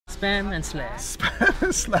Spam and slam. Spam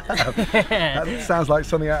and slam. That sounds like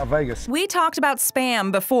something out of Vegas. We talked about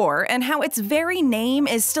Spam before and how its very name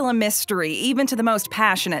is still a mystery, even to the most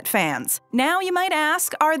passionate fans. Now you might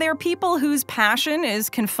ask, are there people whose passion is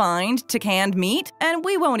confined to canned meat? And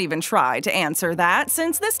we won't even try to answer that,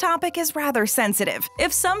 since this topic is rather sensitive.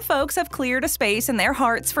 If some folks have cleared a space in their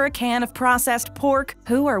hearts for a can of processed pork,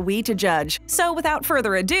 who are we to judge? So without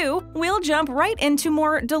further ado, we'll jump right into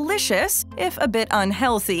more delicious, if a bit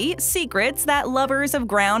unhealthy, secrets that lovers of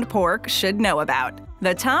ground pork should know about.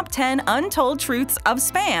 The Top 10 Untold Truths of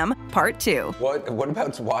SPAM, Part 2. What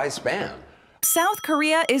about why Spam? South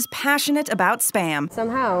Korea is passionate about Spam.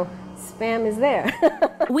 Somehow, Spam is there.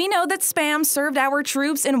 We know that Spam served our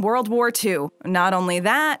troops in World War II. Not only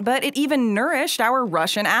that, but it even nourished our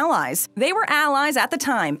Russian allies. They were allies at the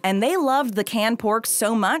time, and they loved the canned pork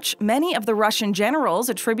so much, many of the Russian generals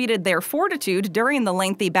attributed their fortitude during the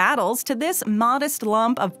lengthy battles to this modest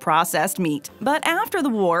lump of processed meat. But after the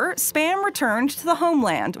war, Spam returned to the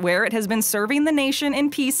homeland, where it has been serving the nation in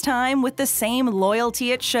peacetime with the same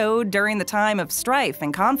loyalty it showed during the time of strife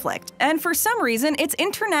and conflict. And for some reason, its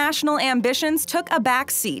international ambitions took a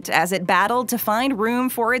back seat as it battled to find room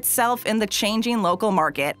for itself in the changing local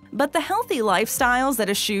market. But the healthy lifestyles that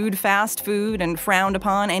eschewed fast food and frowned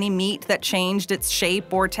upon any meat that changed its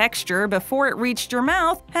shape or texture before it reached your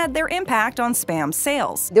mouth had their impact on Spam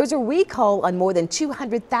sales. There's a recall on more than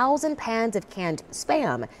 200,000 pans of canned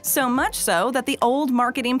Spam. So much so that the old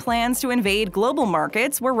marketing plans to invade global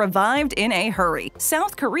markets were revived in a hurry.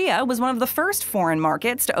 South Korea was one of the first foreign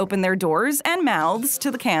markets to open their doors and mouths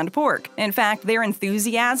to the canned pork. In fact, their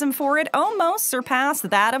enthusiasm for it almost surpassed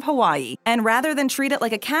that of Hawaii. And rather than treat it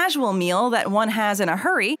like a casual meal that one has in a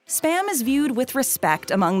hurry, Spam is viewed with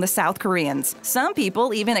respect among the South Koreans. Some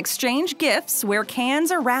people even exchange gifts where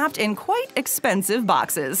cans are wrapped in quite expensive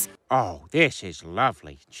boxes. Oh, this is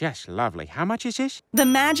lovely. Just lovely. How much is this? The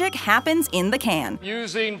magic happens in the can.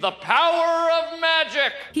 Using the power of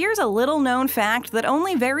magic! Here's a little-known fact that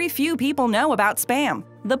only very few people know about Spam.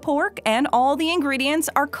 The pork and all the ingredients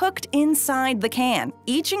are cooked inside the can.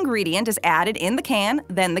 Each ingredient is added in the can,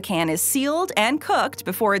 then the can is sealed and cooked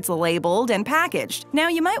before it's labeled and packaged. Now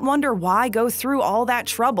you might wonder why go through all that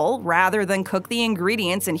trouble rather than cook the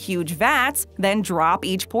ingredients in huge vats, then drop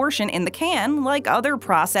each portion in the can like other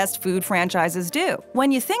processed food franchises do.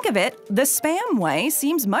 When you think of it, the Spam way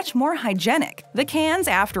seems much more hygienic. The cans,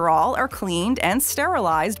 after all, are cleaned and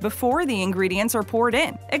sterilized before the ingredients are poured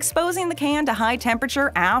in. Exposing the can to high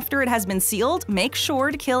temperature after it has been sealed makes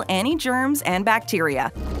sure to kill any germs and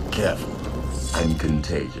bacteria. Careful and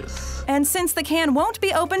contagious. And since the can won't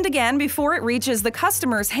be opened again before it reaches the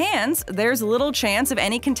customer's hands, there's little chance of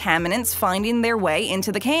any contaminants finding their way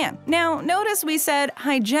into the can. Now, notice we said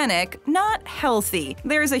hygienic, not healthy.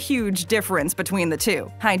 There's a huge difference between the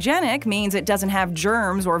two. Hygienic means it doesn't have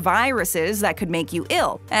germs or viruses that could make you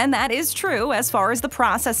ill, and that is true as far as the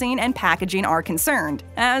processing and packaging are concerned.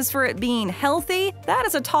 As for it being healthy, that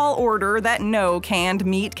is a tall order that no canned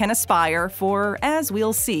meat can aspire for, as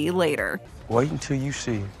we'll see later. Wait until you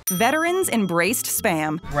see. Veterans embraced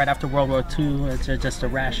Spam. Right after World War II, it's just the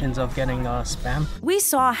rations of getting Spam. We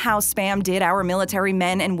saw how Spam did our military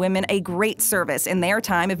men and women a great service in their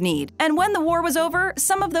time of need. And when the war was over,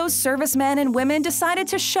 some of those servicemen and women decided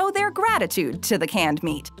to show their gratitude to the canned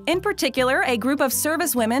meat. In particular, a group of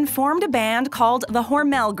servicewomen formed a band called the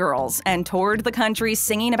Hormel Girls and toured the country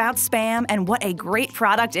singing about Spam and what a great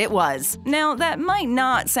product it was. Now, that might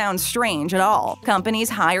not sound strange at all. Companies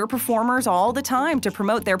hire performers all the time to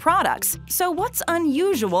promote their products. So what's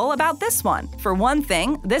unusual about this one? For one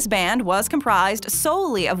thing, this band was comprised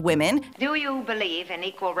solely of women. Do you believe in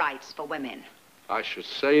equal rights for women? I should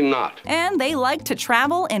say not. And they like to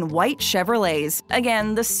travel in white Chevrolets.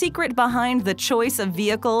 Again, the secret behind the choice of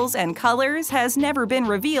vehicles and colors has never been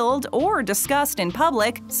revealed or discussed in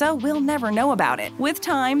public, so we'll never know about it. With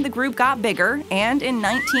time, the group got bigger, and in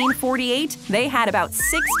 1948, they had about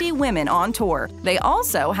 60 women on tour. They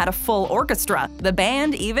also had a full orchestra. The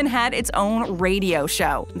band even had its own radio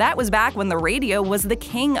show. That was back when the radio was the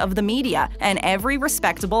king of the media, and every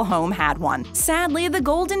respectable home had one. Sadly, the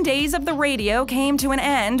golden days of the radio came to an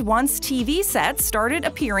end once TV sets started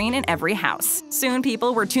appearing in every house. Soon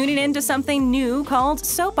people were tuning into something new called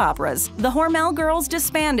soap operas. The Hormel Girls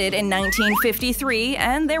disbanded in 1953,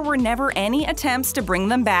 and there were never any attempts to bring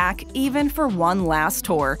them back, even for one last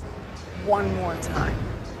tour. One more time.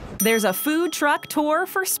 There's a food truck tour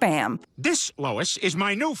for Spam. This, Lois, is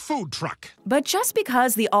my new food truck. But just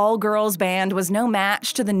because the all-girls band was no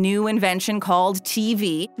match to the new invention called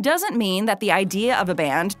TV doesn't mean that the idea of a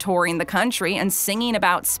band touring the country and singing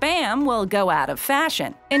about Spam will go out of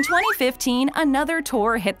fashion. In 2015, another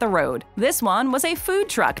tour hit the road. This one was a food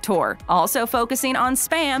truck tour. Also focusing on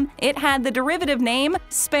Spam, it had the derivative name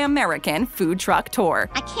Spamerican Food Truck Tour.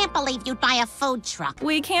 I can't believe you'd buy a food truck.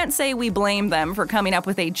 We can't say we blame them for coming up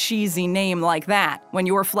with a cheesy name like that. When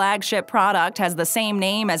your flagship product has the same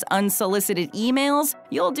name as unsolicited emails,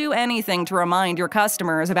 you'll do anything to remind your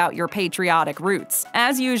customers about your patriotic roots.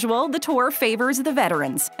 As usual, the tour favors the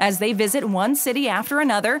veterans. As they visit one city after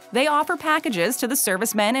another, they offer packages to the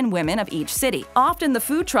servicemen and women of each city. Often the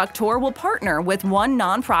food truck tour will partner with one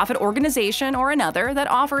nonprofit organization or another that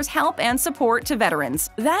offers help and support to veterans.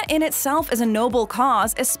 That in itself is a noble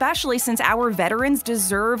cause, especially since our veterans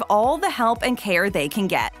deserve all the help and care they can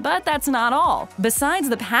get. But that's not all. Besides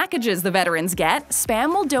the packages the veterans get, Spam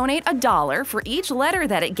will donate $1 for each letter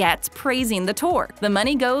that it gets praising the tour. The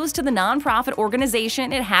money goes to the nonprofit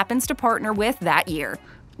organization it happens to partner with that year.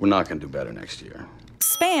 We're not going to do better next year.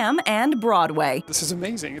 Spam and Broadway. This is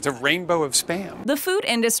amazing. It's a rainbow of Spam. The food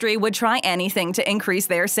industry would try anything to increase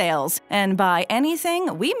their sales. And by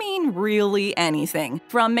anything, we mean really anything.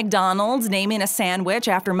 From McDonald's naming a sandwich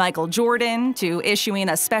after Michael Jordan, to issuing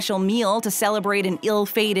a special meal to celebrate an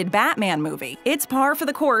ill-fated Batman movie. It's par for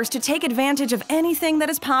the course to take advantage of anything that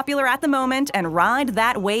is popular at the moment and ride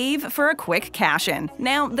that wave for a quick cash-in.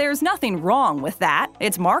 Now, there's nothing wrong with that.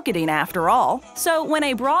 It's marketing after all. So when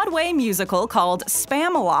a Broadway musical called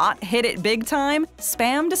Spam-A-Lot hit it big time,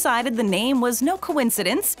 Spam decided the name was no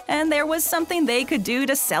coincidence, and there was something they could do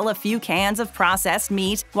to sell a few cans of processed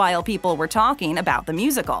meat while people were talking about the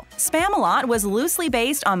musical. Spam-A-Lot was loosely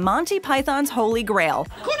based on Monty Python's Holy Grail.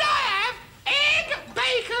 Could I have egg,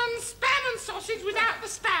 bacon, spam and sausage without the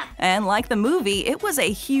spam? And like the movie, it was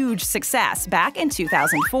a huge success back in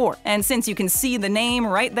 2004. And since you can see the name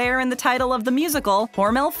right there in the title of the musical,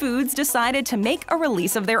 Hormel Foods decided to make a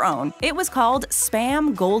release of their own. It was called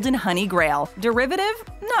Spam Golden Honey Grail. Derivative?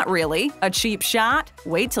 Not really. A cheap shot?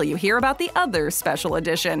 Wait till you hear about the other special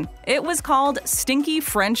edition. It was called Stinky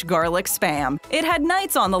French Garlic Spam. It had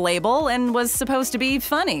knights on the label and was supposed to be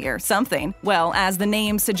funny or something. Well, as the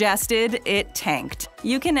name suggested, it tanked.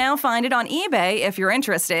 You can now find it on eBay if you're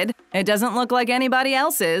interested. It doesn't look like anybody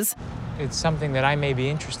else is. It's something that I may be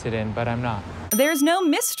interested in, but I'm not. There's no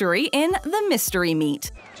mystery in the mystery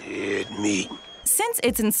meat. Dead meat. Since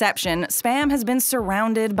its inception, Spam has been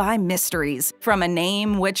surrounded by mysteries, from a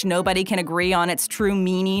name which nobody can agree on its true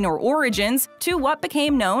meaning or origins, to what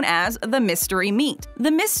became known as the mystery meat.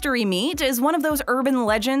 The mystery meat is one of those urban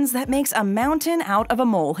legends that makes a mountain out of a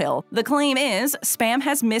molehill. The claim is, Spam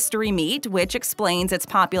has mystery meat, which explains its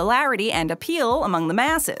popularity and appeal among the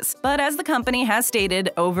masses. But as the company has stated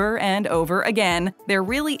over and over again, there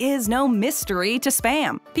really is no mystery to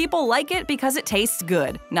Spam. People like it because it tastes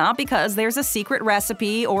good, not because there's a secret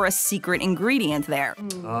recipe or a secret ingredient there.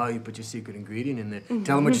 Oh, you put your secret ingredient in there.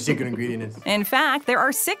 Tell them what your secret ingredient is. In fact, there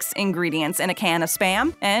are 6 ingredients in a can of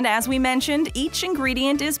Spam, and as we mentioned, each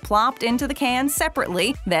ingredient is plopped into the can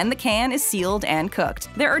separately, then the can is sealed and cooked.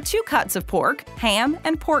 There are 2 cuts of pork, ham,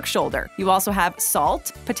 and pork shoulder. You also have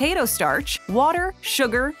salt, potato starch, water,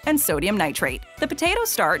 sugar, and sodium nitrate. The potato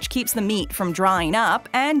starch keeps the meat from drying up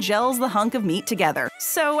and gels the hunk of meat together.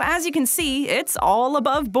 So as you can see, it's all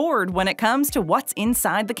above board when it comes to what's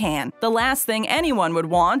inside the can. The last thing anyone would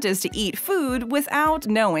want is to eat food without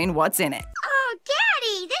knowing what's in it. Oh,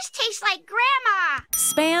 Daddy, this tastes like Grandma.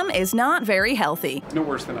 Spam is not very healthy. No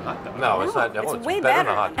worse than a hot dog. No, it's not. It's way better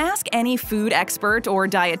than a hot dog. Ask any food expert or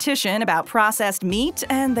dietitian about processed meat,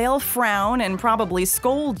 and they'll frown and probably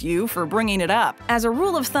scold you for bringing it up. As a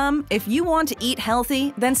rule of thumb, if you want to eat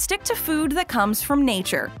healthy, then stick to food that comes from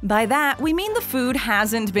nature. By that, we mean the food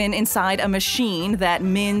hasn't been inside a machine that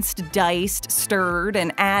minced, diced, stirred,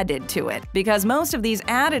 and added to it, because most of these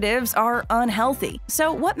additives are unhealthy.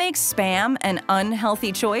 So what makes Spam an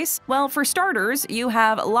unhealthy choice? Well, for starters, you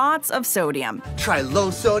have lots of sodium. Try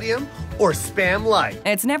low sodium or Spam Light.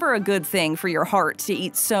 It's never a good thing for your heart to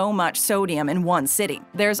eat so much sodium in one sitting.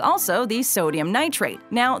 There's also the sodium nitrate.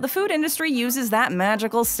 Now, the food industry uses that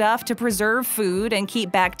magical stuff to preserve food and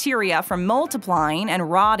keep bacteria from multiplying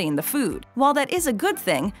and rotting the food. While that is a good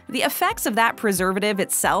thing, the effects of that preservative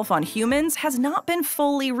itself on humans has not been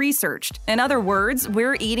fully researched. In other words,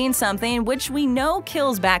 we're eating something which we know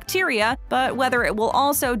kills bacteria, but whether it will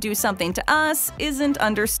also do something to us isn't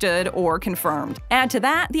understood or confirmed. Add to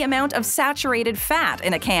that the amount of of saturated fat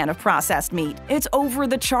in a can of processed meat. It's over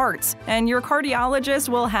the charts, and your cardiologist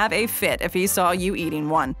will have a fit if he saw you eating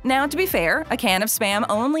one. Now, to be fair, a can of Spam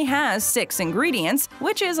only has 6 ingredients,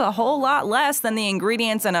 which is a whole lot less than the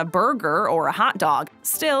ingredients in a burger or a hot dog.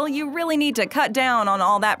 Still, you really need to cut down on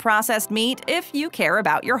all that processed meat if you care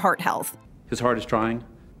about your heart health. His heart is trying,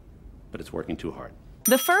 but it's working too hard.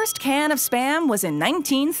 The first can of Spam was in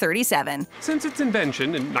 1937. Since its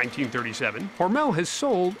invention in 1937, Hormel has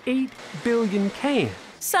sold 8 billion cans.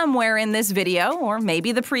 Somewhere in this video, or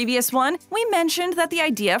maybe the previous one, we mentioned that the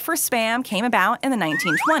idea for Spam came about in the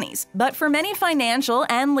 1920s. But for many financial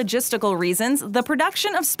and logistical reasons, the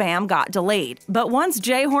production of Spam got delayed. But once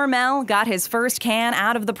J. Hormel got his first can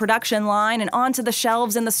out of the production line and onto the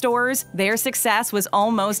shelves in the stores, their success was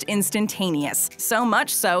almost instantaneous. So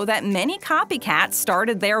much so that many copycats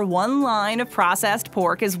started their one line of processed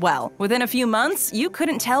pork as well. Within a few months, you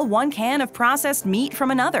couldn't tell one can of processed meat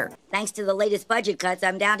from another. Thanks to the latest budget cuts,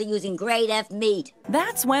 I'm down to using grade F meat.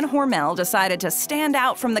 That's when Hormel decided to stand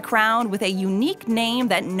out from the crowd with a unique name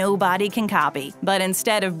that nobody can copy. But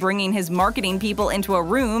instead of bringing his marketing people into a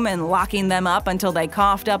room and locking them up until they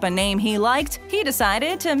coughed up a name he liked, he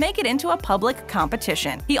decided to make it into a public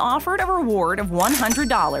competition. He offered a reward of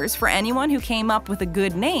 $100 for anyone who came up with a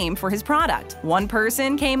good name for his product. One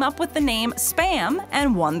person came up with the name Spam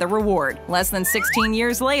and won the reward. Less than 16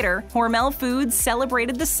 years later, Hormel Foods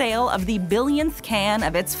celebrated the sale of the billionth can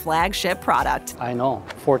of its flagship product. I know,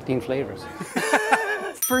 14 flavors.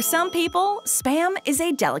 For some people, Spam is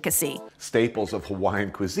a delicacy. Staples of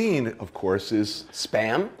Hawaiian cuisine, of course, is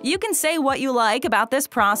Spam. You can say what you like about this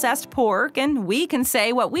processed pork, and we can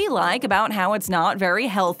say what we like about how it's not very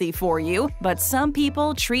healthy for you, but some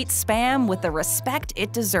people treat Spam with the respect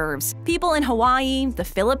it deserves. People in Hawaii, the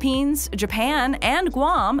Philippines, Japan, and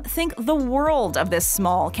Guam think the world of this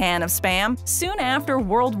small can of Spam. Soon after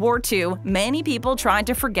World War II, many people tried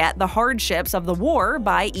to forget the hardships of the war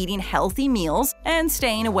by eating healthy meals and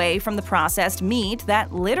staying away from the processed meat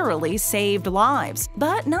that literally saved lives.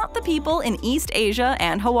 But not the people in East Asia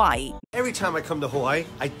and Hawaii. Every time I come to Hawaii,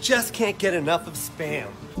 I just can't get enough of Spam.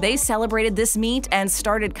 They celebrated this meat and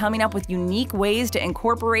started coming up with unique ways to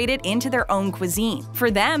incorporate it into their own cuisine. For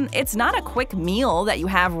them, it's not a quick meal that you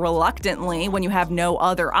have reluctantly when you have no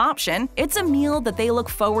other option. It's a meal that they look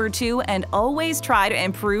forward to and always try to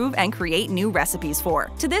improve and create new recipes for.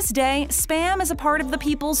 To this day, Spam is a part of the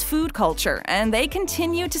people's food culture, and they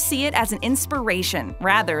continue to see it as an inspiration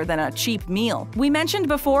rather than a cheap meal. We mentioned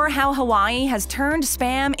before how Hawaii has turned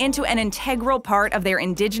Spam into an integral part of their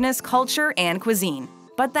indigenous culture and cuisine.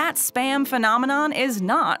 But that Spam phenomenon is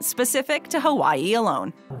not specific to Hawaii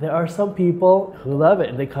alone. There are some people who love it,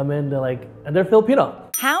 and they come in, and they're Filipino.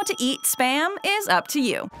 How to eat Spam is up to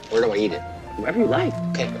you. Where do I eat it? Wherever you like.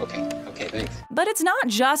 Okay, thanks. But it's not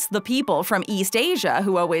just the people from East Asia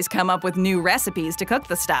who always come up with new recipes to cook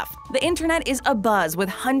the stuff. The internet is abuzz with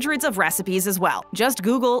hundreds of recipes as well. Just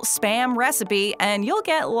Google Spam recipe and you'll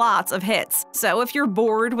get lots of hits. So if you're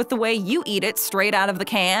bored with the way you eat it straight out of the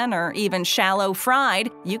can or even shallow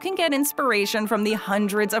fried, you can get inspiration from the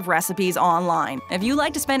hundreds of recipes online. If you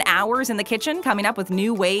like to spend hours in the kitchen coming up with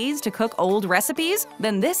new ways to cook old recipes,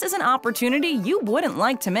 then this is an opportunity you wouldn't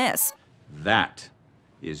like to miss. That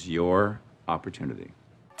is your opportunity.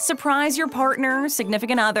 Surprise your partner,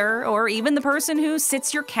 significant other, or even the person who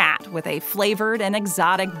sits your cat with a flavored and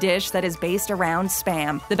exotic dish that is based around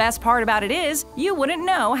Spam. The best part about it is, you wouldn't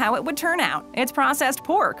know how it would turn out. It's processed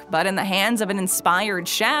pork, but in the hands of an inspired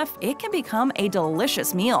chef, it can become a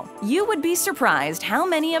delicious meal. You would be surprised how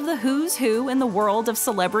many of the who's who in the world of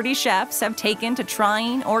celebrity chefs have taken to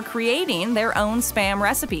trying or creating their own Spam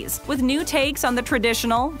recipes. With new takes on the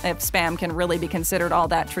traditional, if Spam can really be considered all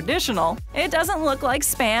that traditional, it doesn't look like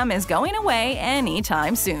Spam is going away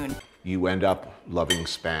anytime soon. You end up loving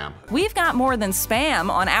Spam. We've got more than Spam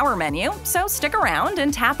on our menu, so stick around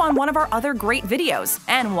and tap on one of our other great videos.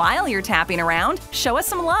 And while you're tapping around, show us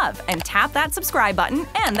some love and tap that subscribe button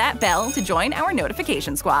and that bell to join our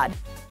notification squad.